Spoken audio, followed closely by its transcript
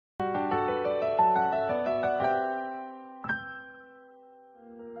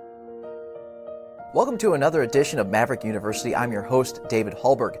Welcome to another edition of Maverick University. I'm your host, David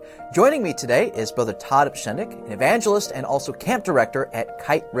Hallberg. Joining me today is Brother Todd Pshennick, an evangelist and also camp director at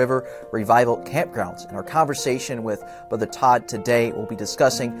Kite River Revival Campgrounds. In our conversation with Brother Todd today, we'll be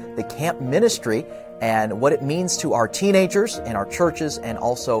discussing the camp ministry and what it means to our teenagers and our churches, and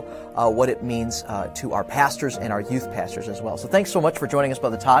also what it means to our pastors and our youth pastors as well. So thanks so much for joining us,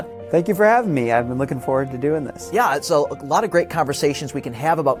 Brother Todd. Thank you for having me. I've been looking forward to doing this. Yeah, it's a lot of great conversations we can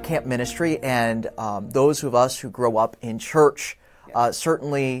have about camp ministry, and those of us who grow up in church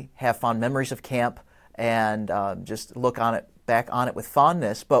certainly have fond memories of camp and just look back on it with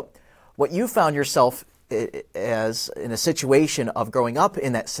fondness. But what you found yourself as in a situation of growing up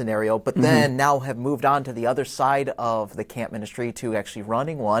in that scenario, but then now have moved on to the other side of the camp ministry to actually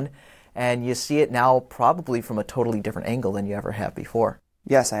running one, and you see it now probably from a totally different angle than you ever have before.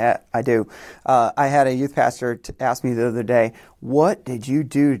 Yes, I do. I had a youth pastor ask me the other day, "What did you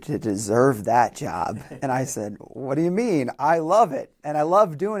do to deserve that job?" And I said, "What do you mean? I love it. And I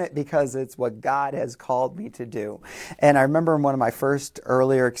love doing it because it's what God has called me to do." And I remember one of my first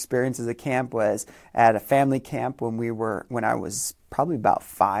earlier experiences at camp was at a family camp when I was probably about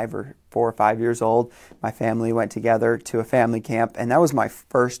 4 or 5 years old. My family went together to a family camp, and that was my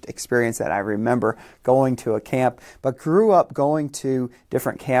first experience that I remember going to a camp, but grew up going to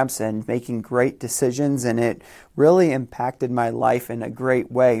different camps and making great decisions, and it really impacted my life in a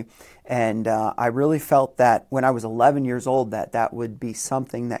great way. And I really felt that when I was 11 years old that would be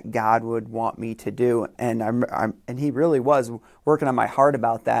something that God would want me to do. And and He really was working on my heart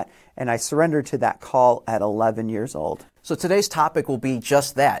about that. And I surrendered to that call at 11 years old. So today's topic will be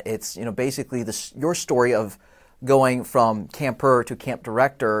just that. It's basically your story of going from camper to camp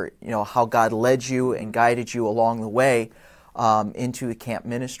director. How God led you and guided you along the way into the camp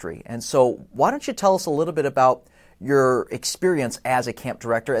ministry. And so why don't you tell us a little bit about your experience as a camp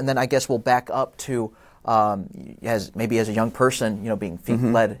director, and then I guess we'll back up to as a young person,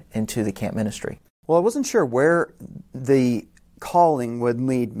 being led into the camp ministry. Well, I wasn't sure where the calling would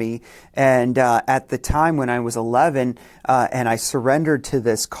lead me, and at the time when I was 11 and I surrendered to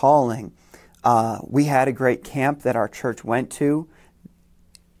this calling, we had a great camp that our church went to.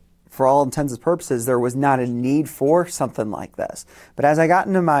 For all intents and purposes, there was not a need for something like this. But as I got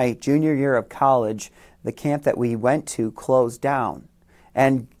into my junior year of college, the camp that we went to closed down.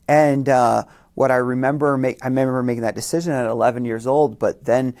 And what I remember making that decision at 11 years old, but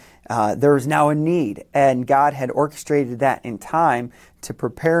then there was now a need. And God had orchestrated that in time to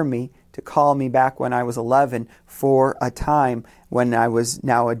prepare me, to call me back when I was 11 for a time when I was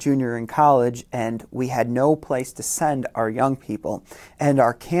now a junior in college, and we had no place to send our young people. And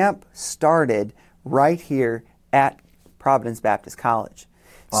our camp started right here at Providence Baptist College.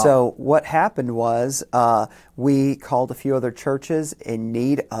 Wow. So what happened was we called a few other churches in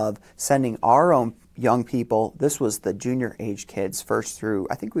need of sending our own young people. This was the junior age kids,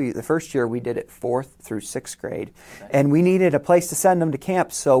 the first year we did it 4th through 6th grade. Okay. And we needed a place to send them to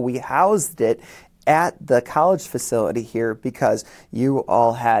camp, so we housed it at the college facility here because you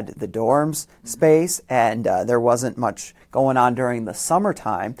all had the dorms space, and there wasn't much going on during the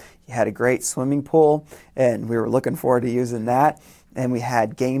summertime. You had a great swimming pool, and we were looking forward to using that. And we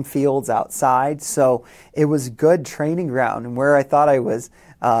had game fields outside, so it was a good training ground. And where I thought I was,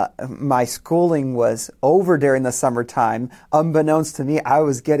 my schooling was over during the summertime, unbeknownst to me, I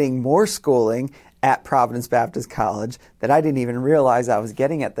was getting more schooling at Providence Baptist College that I didn't even realize I was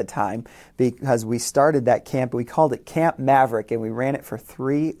getting at the time, because we started that camp. We called it Camp Maverick, and we ran it for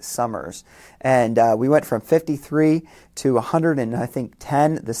 3 summers. And we went from 53 to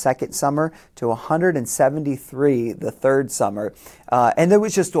 110 the second summer to 173 the third summer. And it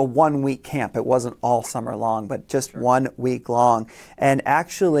was just a 1-week camp. It wasn't all summer long, but just 1 week long. And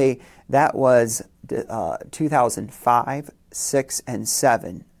actually, that was 2005, 6, and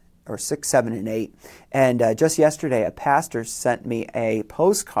 7. Or 6, 7, and 8. And just yesterday, a pastor sent me a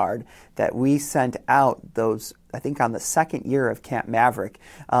postcard that we sent out I think on the second year of Camp Maverick,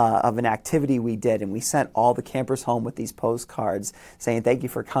 of an activity we did. And we sent all the campers home with these postcards saying, "Thank you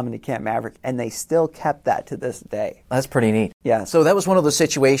for coming to Camp Maverick." And they still kept that to this day. That's pretty neat. Yeah. So that was one of those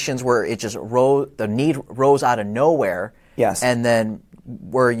situations where it just the need rose out of nowhere. Yes. And then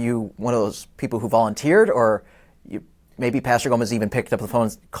were you one of those people who volunteered, or maybe Pastor Gomez even picked up the phone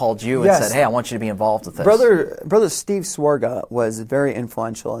and called you and said, "Hey, I want you to be involved with this"? Brother Steve Swarga was very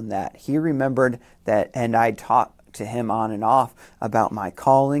influential in that. He remembered that, and I talked to him on and off about my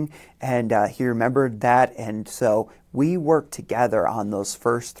calling, and he remembered that. And so we worked together on those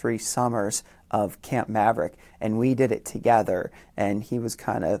first 3 summers of Camp Maverick, and we did it together. And he was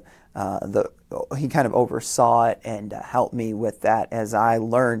kind of he kind of oversaw it and helped me with that as I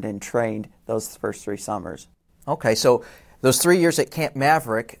learned and trained those first 3 summers. Okay, so those 3 years at Camp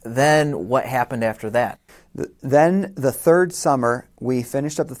Maverick, then what happened after that? Then the third summer, we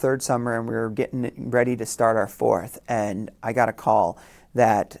finished up the third summer and we were getting ready to start our fourth. And I got a call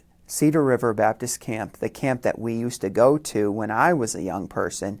that Cedar River Baptist Camp, the camp that we used to go to when I was a young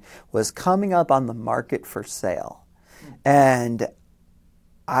person, was coming up on the market for sale. And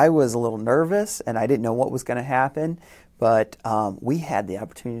I was a little nervous and I didn't know what was going to happen, but we had the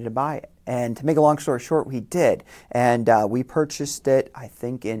opportunity to buy it. And to make a long story short, we did. And we purchased it, I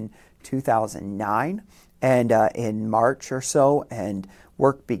think, in 2009 and in March or so. And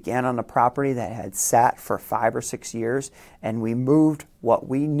work began on a property that had sat for 5 or 6 years. And we moved what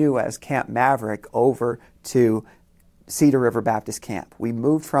we knew as Camp Maverick over to Cedar River Baptist Camp. We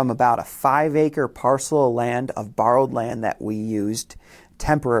moved from about a 5-acre parcel of land, of borrowed land that we used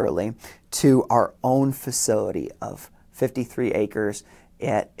temporarily, to our own facility of 53 acres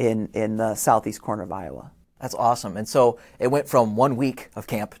in the southeast corner of Iowa. That's awesome. And so it went from 1 week of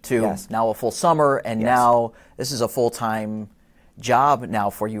camp to Yes. now a full summer, and Yes. now this is a full-time job now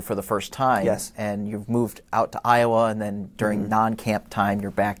for you for the first time. Yes. And you've moved out to Iowa, and then during non-camp time, you're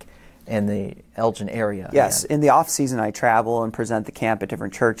back in the Elgin area. Yes, again. in the off season I travel and present the camp at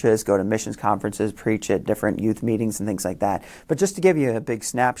different churches, go to missions conferences, preach at different youth meetings and things like that. But just to give you a big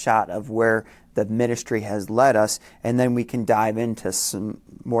snapshot of where the ministry has led us, and then we can dive into some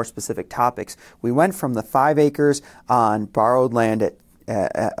more specific topics. We went from the 5 acres on borrowed land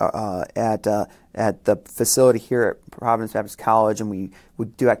at the facility here at Providence Baptist College, and we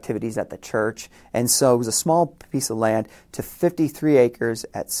would do activities at the church. And so it was a small piece of land, to 53 acres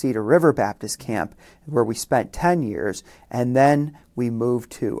at Cedar River Baptist Camp, where we spent 10 years. And then we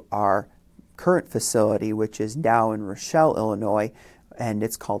moved to our current facility, which is now in Rochelle, Illinois, and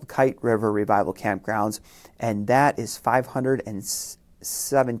it's called Kite River Revival Campgrounds. And that is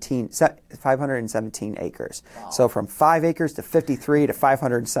 517 acres. Wow. So from 5 acres to 53 to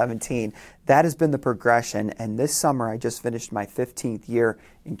 517, that has been the progression. And this summer I just finished my 15th year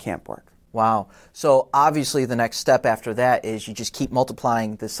in camp work. Wow. So obviously the next step after that is you just keep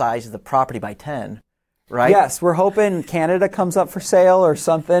multiplying the size of the property by 10, right? Yes, we're hoping Canada comes up for sale or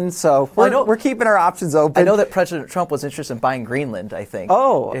something. So we're keeping our options open. I know that President Trump was interested in buying Greenland, I think.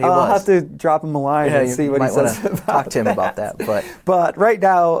 Oh, I'll have to drop him a line and see what he says about that. Talk to him about that. But right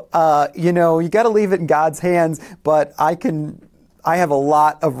now, you got to leave it in God's hands. But I have a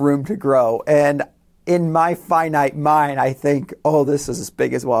lot of room to grow. And in my finite mind, I think, this is as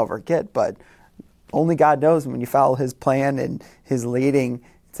big as we'll ever get. But only God knows. When you follow His plan and His leading,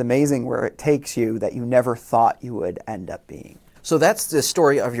 it's amazing where it takes you that you never thought you would end up being. So that's the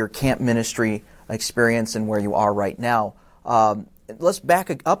story of your camp ministry experience and where you are right now. Let's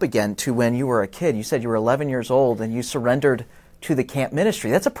back up again to when you were a kid. You said you were 11 years old and you surrendered to the camp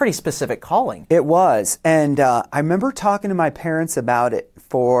ministry. That's a pretty specific calling. It was. And I remember talking to my parents about it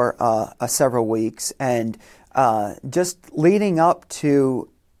for several weeks, and just leading up to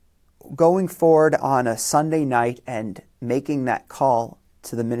going forward on a Sunday night and making that call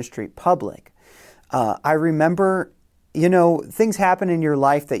to the ministry public. I remember, things happen in your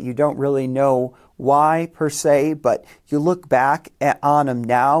life that you don't really know why per se, but you look back on them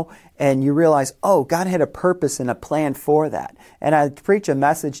now and you realize, God had a purpose and a plan for that. And I preach a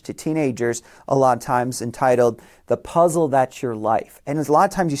message to teenagers a lot of times entitled, "The Puzzle That's Your Life." And a lot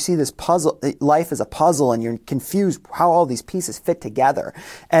of times you see this puzzle, life as a puzzle, and you're confused how all these pieces fit together.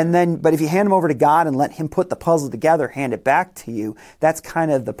 But if you hand them over to God and let Him put the puzzle together, hand it back to you, that's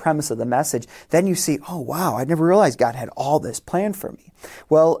kind of the premise of the message. Then you see, wow, I never realized God had all this planned for me.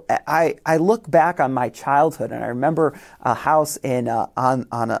 Well, I look back on my childhood, and I remember a house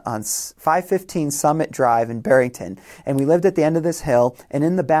on 515 Summit Drive in Barrington, and we lived at the end of this hill, and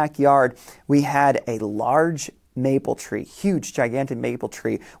in the backyard we had a large maple tree, huge, gigantic maple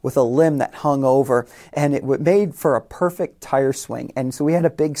tree with a limb that hung over, and it made for a perfect tire swing. And so we had a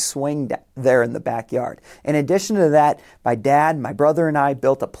big swing there in the backyard. In addition to that, my dad, my brother, and I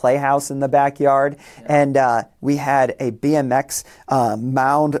built a playhouse in the backyard, and we had a BMX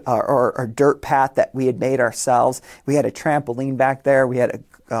mound or dirt path that we had made ourselves. We had a trampoline back there. We had a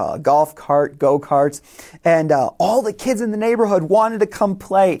golf cart, go-karts, and all the kids in the neighborhood wanted to come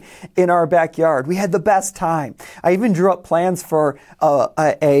play in our backyard. We had the best time. I even drew up plans for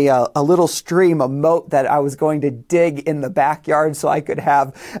a little stream, a moat that I was going to dig in the backyard so I could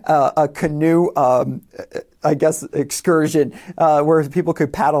have a canoe, excursion where people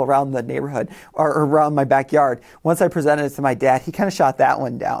could paddle around the neighborhood or around my backyard. Once I presented it to my dad, he kind of shot that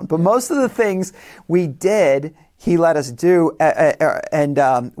one down. But most of the things we did, he let us do,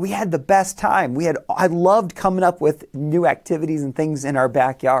 and we had the best time. I loved coming up with new activities and things in our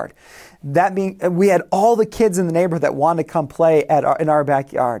backyard. That being, we had all the kids in the neighborhood that wanted to come play in our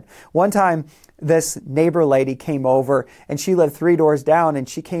backyard. One time, this neighbor lady came over, and she lived 3 doors down, and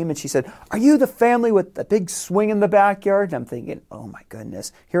she came and she said, "Are you the family with the big swing in the backyard?" And I'm thinking, oh my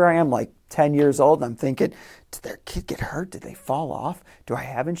goodness, here I am like 10 years old, and I'm thinking, did their kid get hurt? Did they fall off? Do I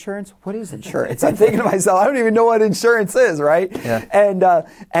have insurance? What is insurance? I'm thinking to myself, I don't even know what insurance is, right? Yeah.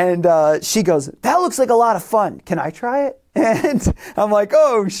 And she goes, "That looks like a lot of fun. Can I try it?" And I'm like,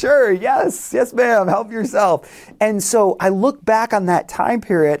 "Oh, sure. Yes, ma'am. Help yourself." And so I look back on that time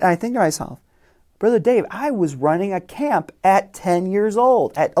period, and I think to myself, Brother Dave, I was running a camp at 10 years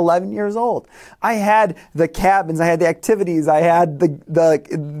old, at 11 years old. I had the cabins, I had the activities, I had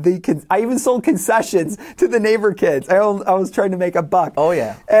I even sold concessions to the neighbor kids. I was trying to make a buck. Oh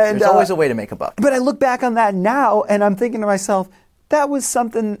yeah, and there's always a way to make a buck. But I look back on that now, and I'm thinking to myself, that was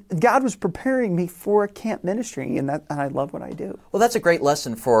something, God was preparing me for a camp ministry, and I love what I do. Well, that's a great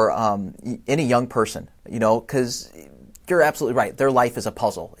lesson for any young person, because you're absolutely right. Their life is a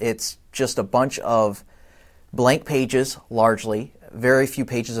puzzle. It's just a bunch of blank pages, largely. Very few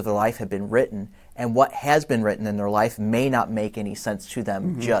pages of their life have been written, and what has been written in their life may not make any sense to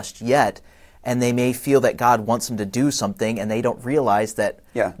them just yet, and they may feel that God wants them to do something, and they don't realize that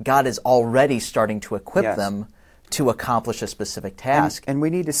God is already starting to equip them to accomplish a specific task. And we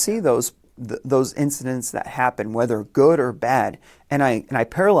need to see those incidents that happen, whether good or bad, and I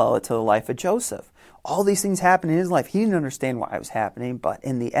parallel it to the life of Joseph. All these things happened in his life. He didn't understand why it was happening, but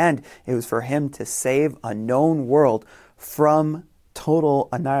in the end, it was for him to save a known world from total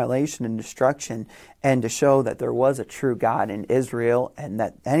annihilation and destruction, and to show that there was a true God in Israel and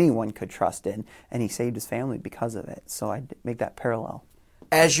that anyone could trust in, and he saved his family because of it. So I make that parallel.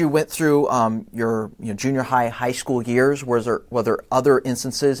 As you went through your junior high school years, were there other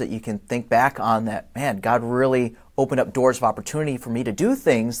instances that you can think back on that, man, God really opened up doors of opportunity for me to do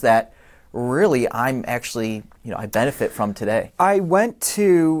things that really I'm actually, I benefit from today? I went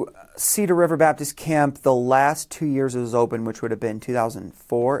to Cedar River Baptist Camp the last 2 years it was open, which would have been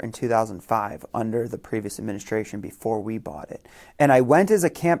 2004 and 2005 under the previous administration before we bought it. And I went as a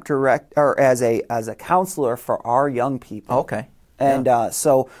camp director, or as a counselor for our young people. Okay. And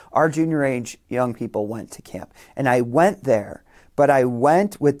so our junior age young people went to camp. And I went there, but I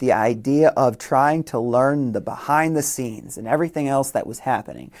went with the idea of trying to learn the behind the scenes and everything else that was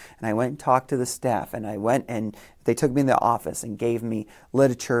happening. And I went and talked to the staff, and I went and they took me in the office and gave me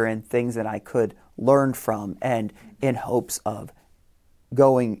literature and things that I could learn from, and in hopes of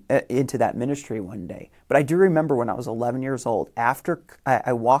going into that ministry one day. But I do remember when I was 11 years old, after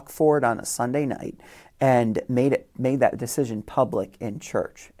I walked forward on a Sunday night and made that decision public in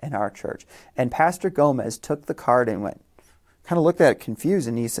our church. And Pastor Gomez took the card and kind of looked at it confused,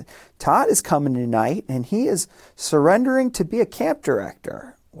 and he said, "Todd is coming tonight, and he is surrendering to be a camp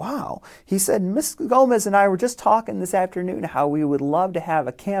director." Wow. He said, "Miss Gomez and I were just talking this afternoon how we would love to have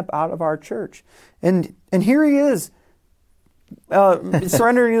a camp out of our church." And here he is,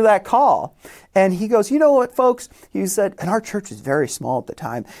 surrendering to that call. And he goes, "You know what, folks?" He said, and our church was very small at the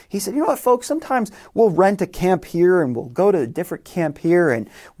time. He said, "You know what, folks? Sometimes we'll rent a camp here, and we'll go to a different camp here, and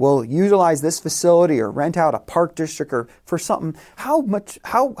we'll utilize this facility or rent out a park district or for something. How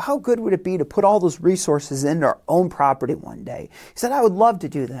good would it be to put all those resources into our own property one day?" He said, "I would love to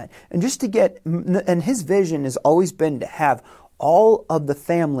do that." And and his vision has always been to have all of the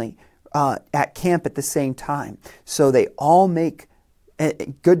family at camp at the same time, so they all make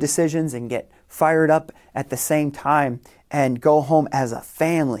good decisions and get fired up at the same time and go home as a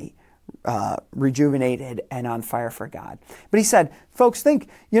family, rejuvenated and on fire for God. But he said, "Folks, think,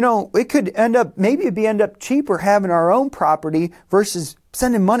 it could end up cheaper having our own property versus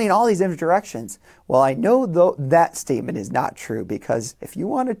sending money in all these different directions." Well, I know though that statement is not true, because if you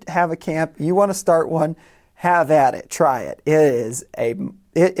want to have a camp, you want to start one, have at it, try it.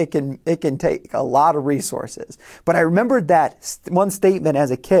 It can take a lot of resources. But I remembered that one statement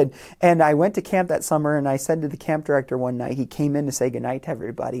as a kid, and I went to camp that summer, and I said to the camp director one night, he came in to say goodnight to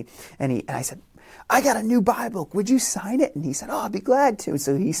everybody, and I said, I got a new Bible. Would you sign it? And he said, oh, I'd be glad to.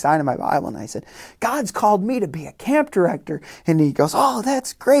 So he signed my Bible, and I said, God's called me to be a camp director. And he goes, oh,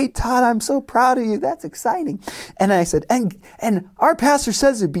 that's great, Todd. I'm so proud of you. That's exciting. And I said, and our pastor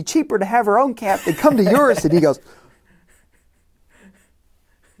says it'd be cheaper to have our own camp than come to yours. And he goes,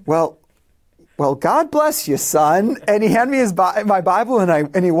 well, God bless you, son. And he handed me my Bible,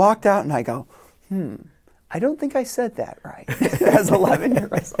 and he walked out, and I go, I don't think I said that right as 11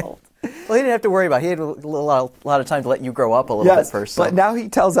 years old. Well, he didn't have to worry about it. He had a lot of time to let you grow up a little bit first. So. But now he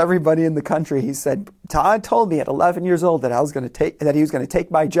tells everybody in the country, he said, Todd told me at 11 years old that he was going to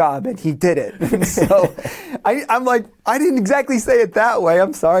take my job, and he did it. And so I'm like, I didn't exactly say it that way.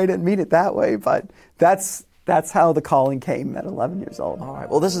 I'm sorry, I didn't mean it that way, but that's how the calling came at 11 years old. All right.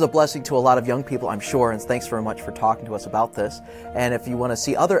 Well, this is a blessing to a lot of young people, I'm sure, and thanks very much for talking to us about this. And if you want to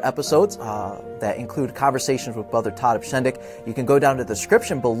see other episodes that include conversations with Brother Todd Ebshendik, you can go down to the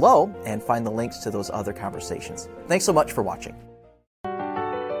description below and find the links to those other conversations. Thanks so much for watching.